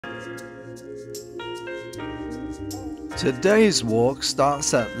Today's walk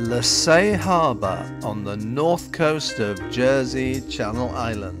starts at Saie Harbour on the north coast of Jersey Channel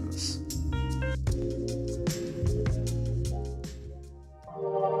Islands.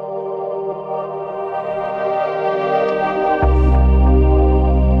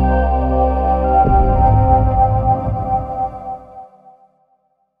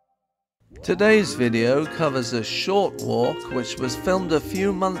 Today's video covers a short walk which was filmed a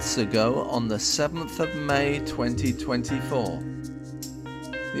few months ago on the 7th of May 2024.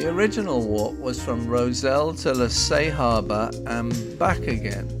 The original walk was from Rozel to Saie Harbour and back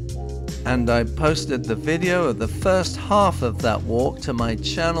again, and I posted the video of the first half of that walk to my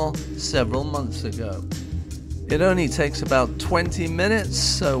channel several months ago. It only takes about 20 minutes,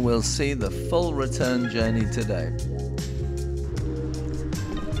 so we'll see the full return journey today.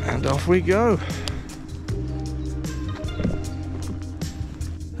 And off we go.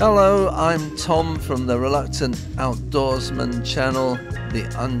 Hello, I'm Tom from the Reluctant Outdoorsman channel,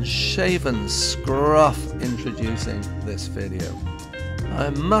 the unshaven scruff introducing this video.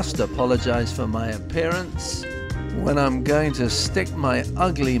 I must apologize for my appearance. When I'm going to stick my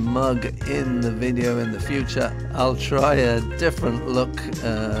ugly mug in the video in the future, I'll try a different look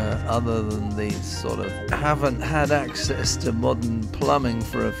other than the sort of haven't had access to modern plumbing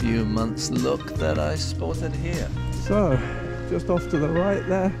for a few months look that I sported here. So, just off to the right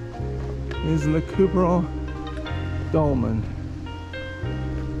there is Le Dolmen,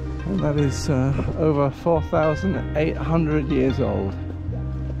 and that is over 4,800 years old.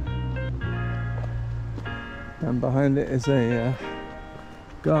 And behind it is a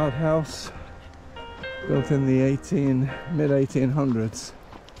guardhouse built in the mid-1800s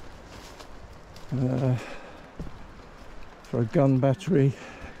for a gun battery,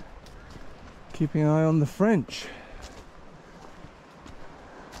 keeping an eye on the French.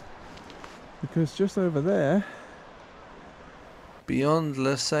 Because just over there, beyond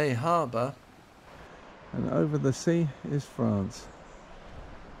Saie Harbour and over the sea, is France.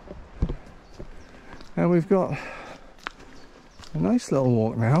 And we've got a nice little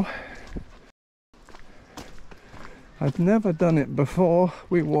walk now. I've never done it before.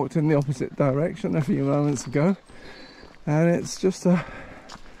 We walked in the opposite direction a few moments ago, and it's just a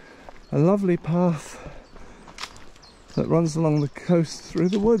lovely path that runs along the coast through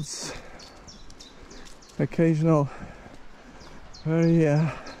the woods. Occasional very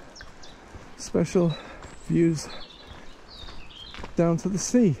special views down to the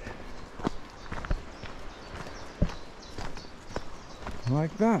sea.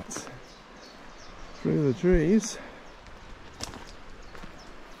 Like that, through the trees.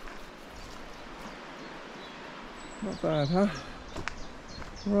 Not bad, huh?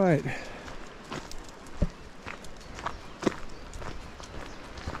 Right.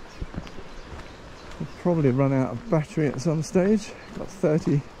 We'll probably run out of battery at some stage. Got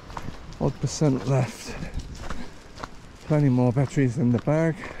 30% odd left. Plenty more batteries in the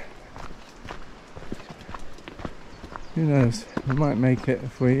bag. Who knows? We might make it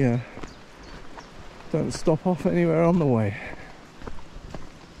if we don't stop off anywhere on the way.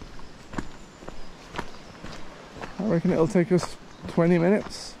 I reckon it'll take us 20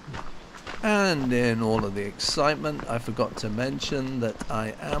 minutes. And in all of the excitement, I forgot to mention that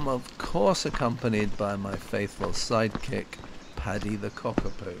I am of course accompanied by my faithful sidekick, Paddy the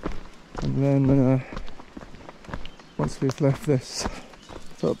cockapoo. And then once we've left this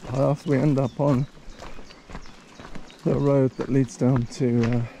footpath, we end up on the road that leads down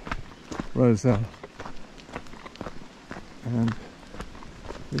to Rozel, and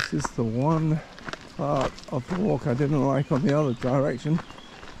this is the one part of the walk I didn't like on the other direction.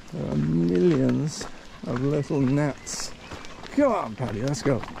 There are millions of little gnats. Come on, Paddy, let's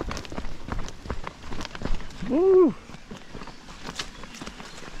go. Woo!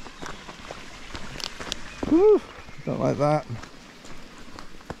 Woo! Don't like that.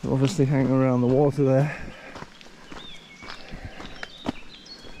 They're obviously hanging around the water there.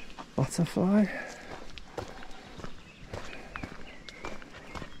 Butterfly.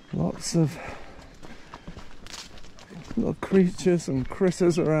 Lots of little creatures and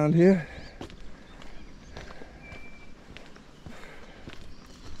critters around here.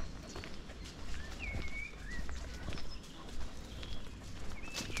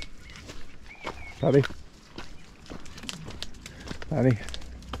 Paddy. Paddy.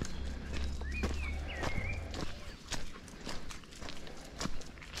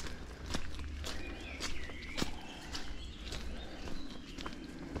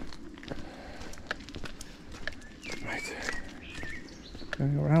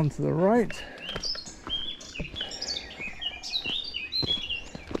 Going around to the right.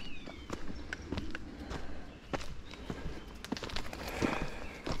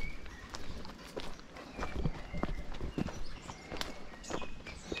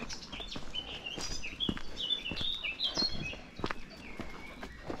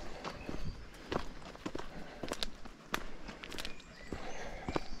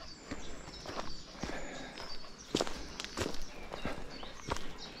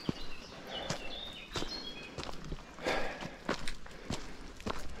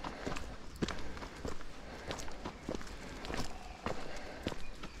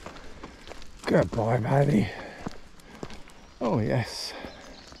 Good boy, Paddy. Oh yes.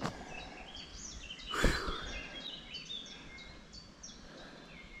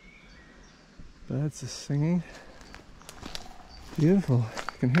 Birds are singing. Beautiful.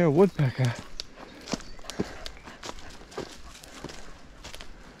 You can hear a woodpecker.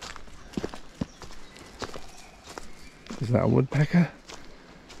 Is that a woodpecker?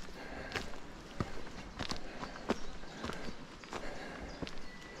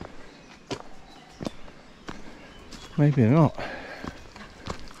 Maybe not.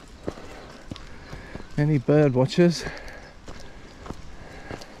 Any bird watchers,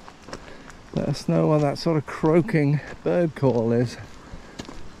 let us know what that sort of croaking bird call is.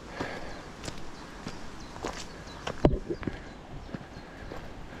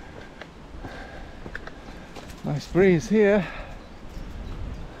 Nice breeze here.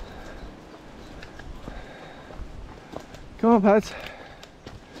 Come on, Pads.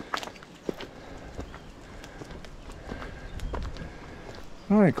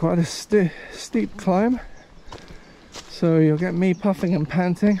 Alright, quite a steep climb, so you'll get me puffing and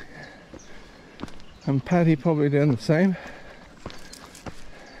panting, and Paddy probably doing the same.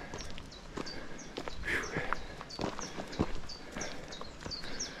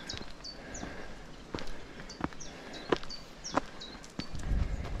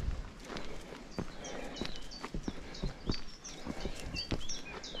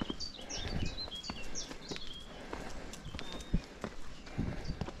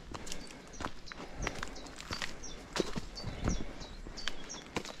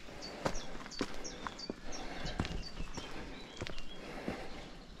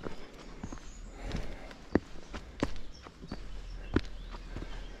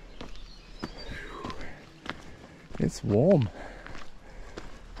 It's warm.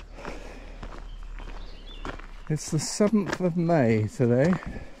 It's the 7th of May today,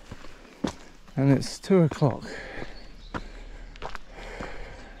 and it's 2 o'clock.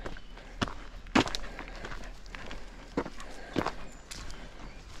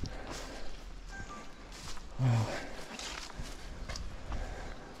 Wow.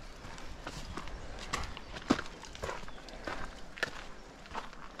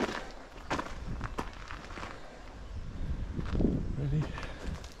 Ready?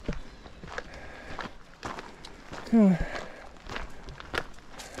 Come on.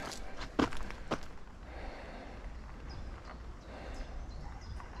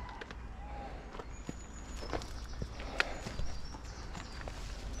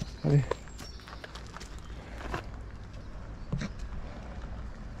 Ready?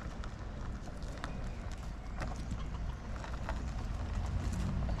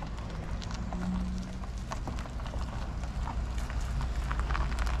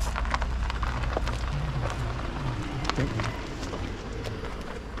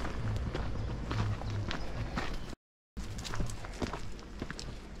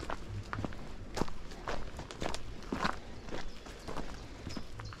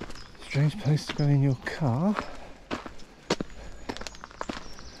 Strange place to go in your car.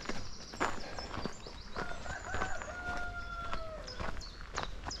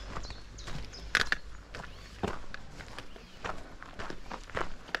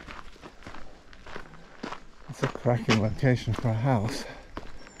 It's a cracking location for a house.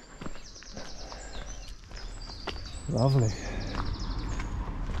 Lovely.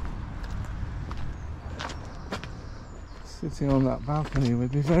 Sitting on that balcony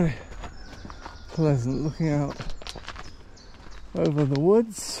would be very pleasant, looking out over the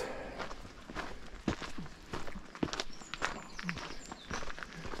woods.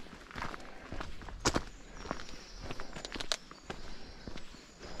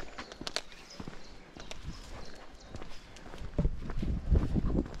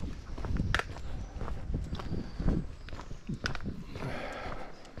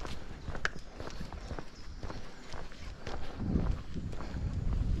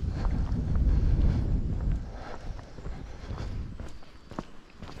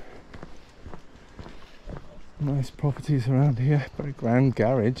 Nice properties around here. Very grand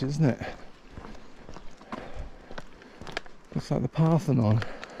garage, isn't it? Looks like the Parthenon.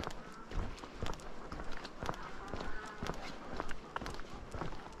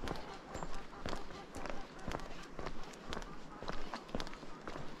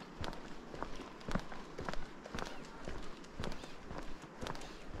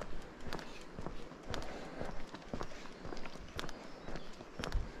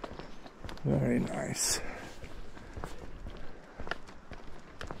 Very nice.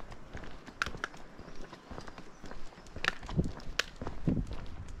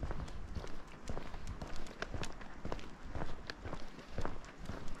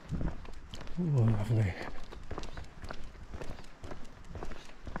 Oh, lovely.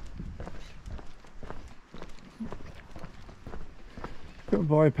 Good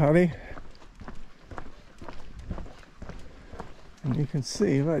boy, Paddy. And you can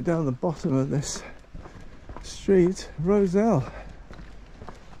see right down the bottom of this street, Rozel.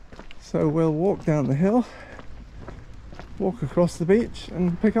 So we'll walk down the hill, walk across the beach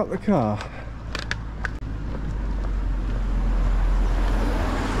and pick up the car.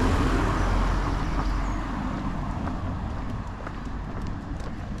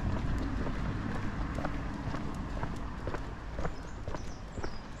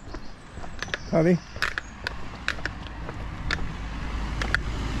 Paddy?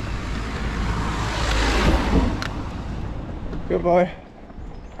 Good boy.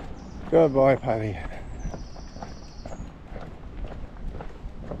 Good boy, Paddy.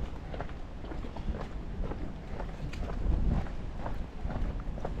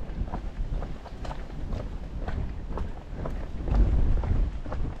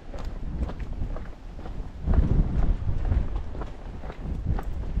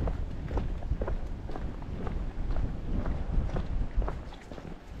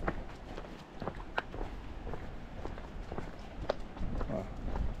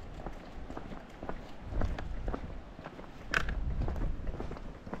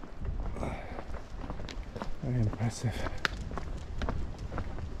 Very impressive.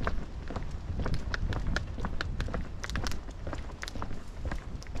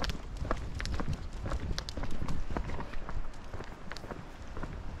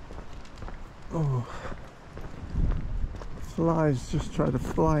 Oh, flies just tried to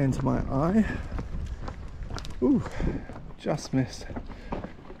fly into my eye. Ooh, just missed.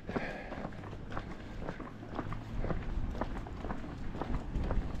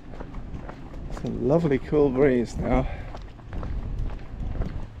 It's a lovely cool breeze now.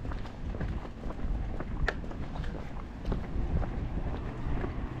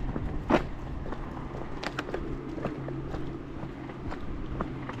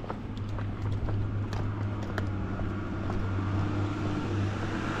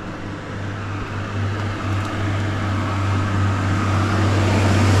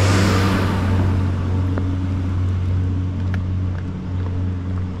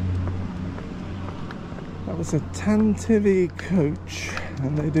 That was a Tantivy coach,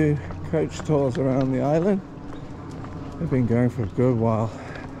 and they do coach tours around the island. They've been going for a good while.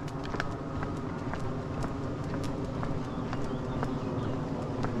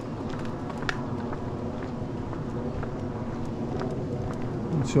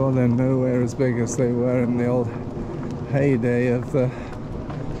 I'm sure they're nowhere as big as they were in the old heyday of the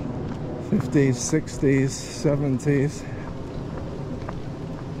 50s, 60s, 70s.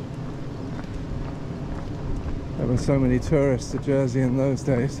 There were so many tourists to Jersey in those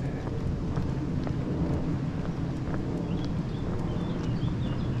days.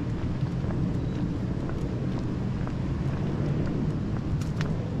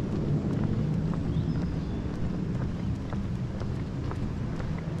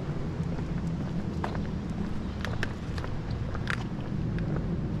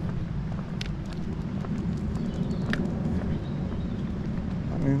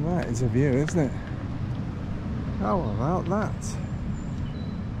 I mean, that is a view, isn't it? How about that?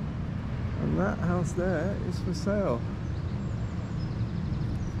 And that house there is for sale.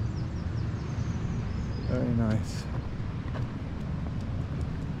 Very nice.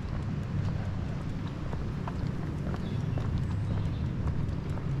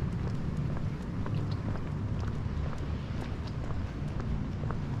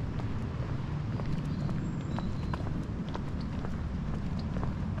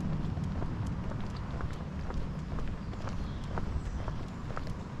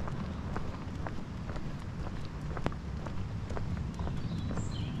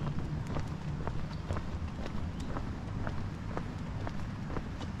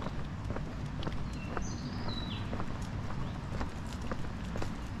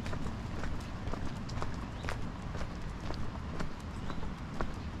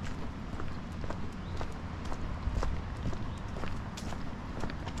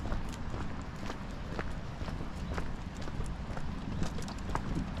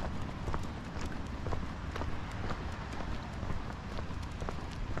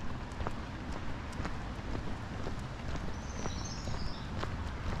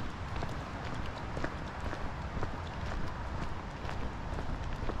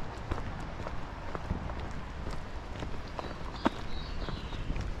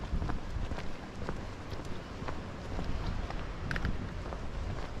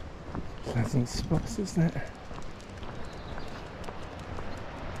 Pleasant spots, isn't it?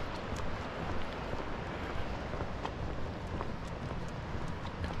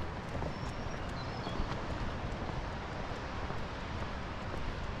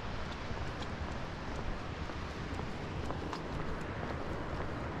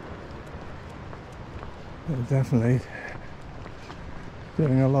 They're definitely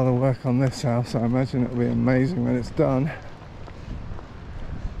doing a lot of work on this house. I imagine it'll be amazing when it's done.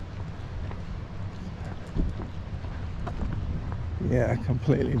 Yeah,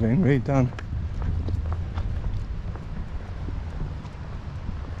 completely been redone.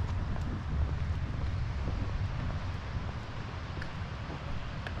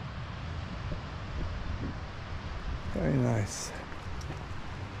 Very nice.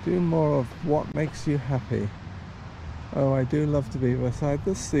 Do more of what makes you happy. Oh, I do love to be beside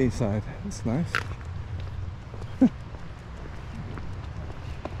the seaside. That's nice.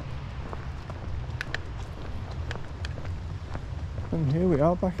 And here we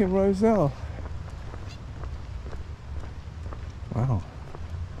are back in Rozel. Wow.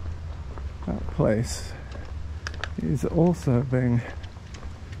 That place is also being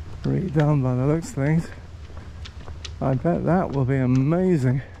redone by the looks of things. I bet that will be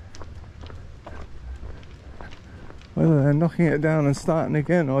amazing. Whether they're knocking it down and starting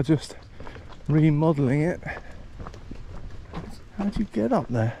again or just remodeling it. How'd you get up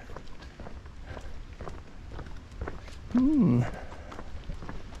there?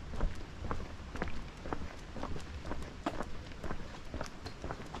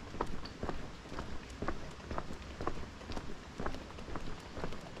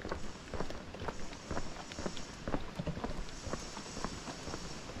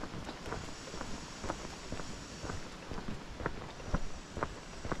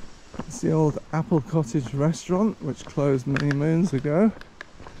 The old Apple Cottage restaurant, which closed many moons ago.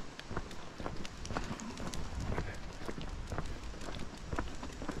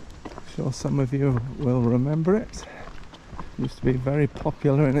 I'm sure some of you will remember it. It used to be very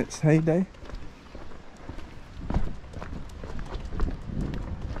popular in its heyday.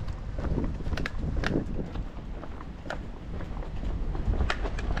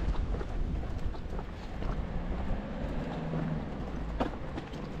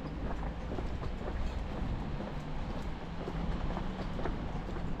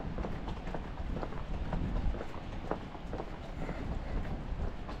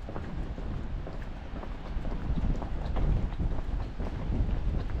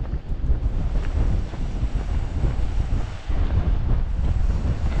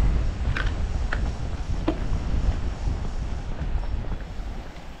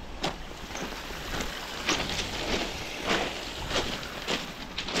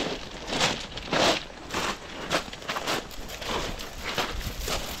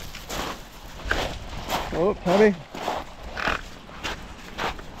 Oh, Paddy.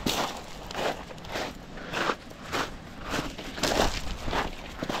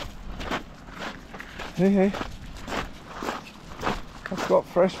 Hey. I've got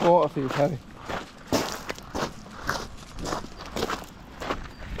fresh water for you, Paddy.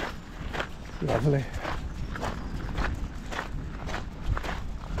 Lovely.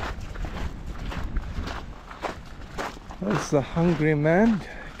 There's the Hungry Man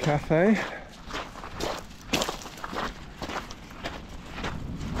Cafe.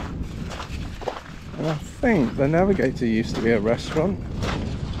 And I think the Navigator used to be a restaurant,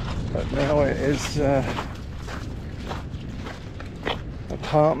 but now it is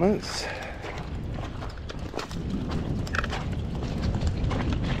apartments.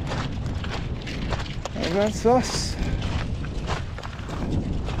 And that's us.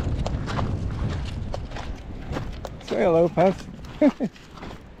 Say hello, Pat.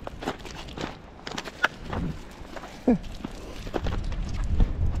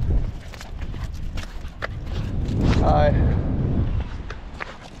 Hi.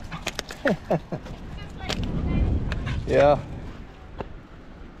 Yeah.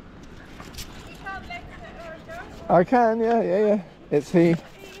 I can, yeah. It's he.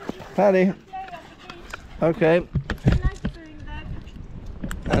 Paddy. Okay.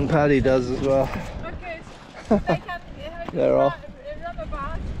 And Paddy does as well. Okay, so they can They're off. run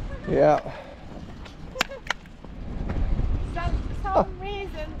about. Yeah. For some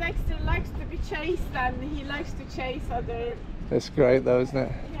reason Dexter likes to be chased and he likes to chase other. It's great though, isn't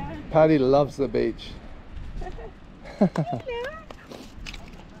it? Yeah. Paddy loves the beach.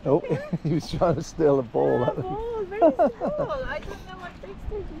 Oh, he was trying to steal a ball. Oh, ball, very small. I don't know what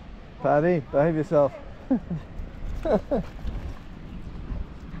Dexter did. Paddy, behave yourself.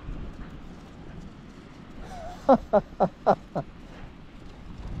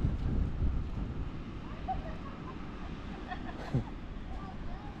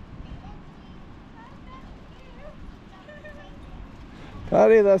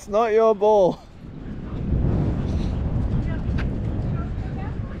 Paddy, that's not your ball.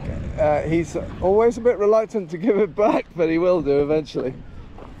 He's always a bit reluctant to give it back, but he will do eventually.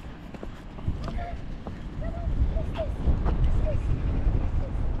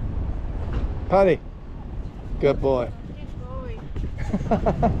 Paddy. Good boy. Good boy.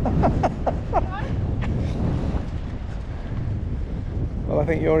 Well, I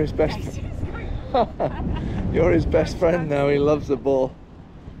think you're his best. You're his best friend now. He loves the ball.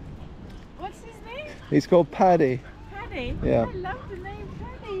 What's his name? He's called Paddy. Paddy? Yeah. I love the name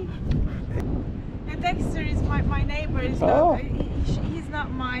Paddy. And Dexter is my neighbor. He's not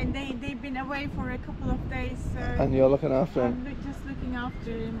mine. They've been away for a couple of days. So And you're looking after him. I'm just looking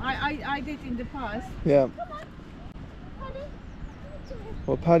after him. I did in the past. Yeah. Come on, Paddy.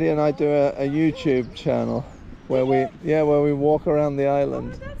 Well, Paddy and I do a YouTube channel where we walk around the Oh,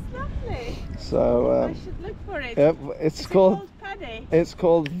 island. that's lovely. So I should look for it. it's Is it called Paddy? it's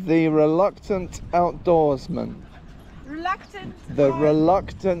called the Reluctant Outdoorsman. Reluctant. The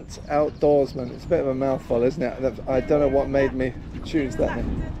Reluctant Outdoorsman. It's a bit of a mouthful, isn't it? I don't know what made me choose that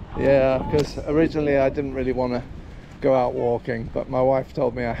name. Yeah, because originally I didn't really want to go out walking, but my wife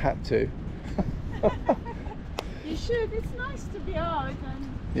told me I had to. You should. It's nice to be out and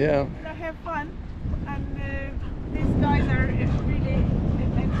Yeah. have fun. And these guys are really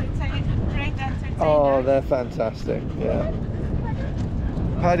great entertainers. Oh, they're fantastic. Yeah.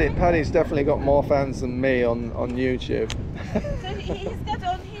 Paddy's definitely got more fans than me on YouTube. So he's got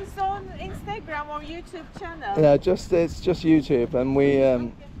on his own Instagram or YouTube channel. Yeah, it's just YouTube, and we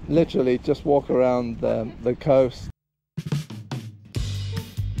literally just walk around the coast.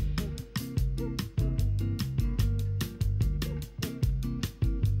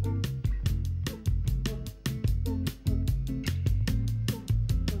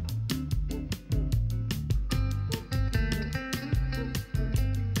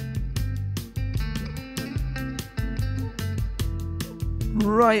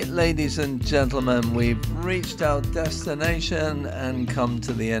 Right, ladies and gentlemen, we've reached our destination and come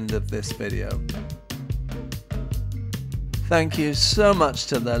to the end of this video. Thank you so much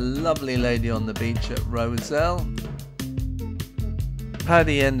to the lovely lady on the beach at Rozel.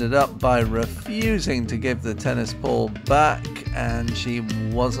 Paddy ended up by refusing to give the tennis ball back, and she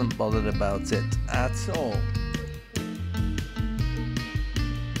wasn't bothered about it at all.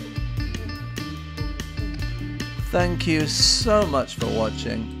 Thank you so much for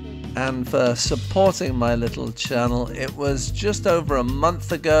watching and for supporting my little channel. It was just over a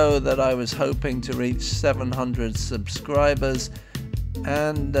month ago that I was hoping to reach 700 subscribers,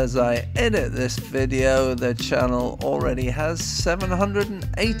 and as I edit this video, the channel already has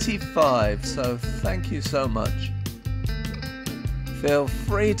 785, so thank you so much. Feel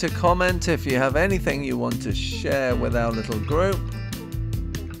free to comment if you have anything you want to share with our little group.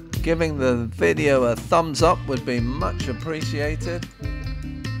 Giving the video a thumbs up would be much appreciated,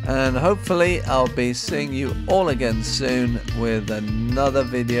 and hopefully I'll be seeing you all again soon with another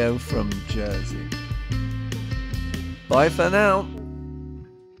video from Jersey. Bye for now.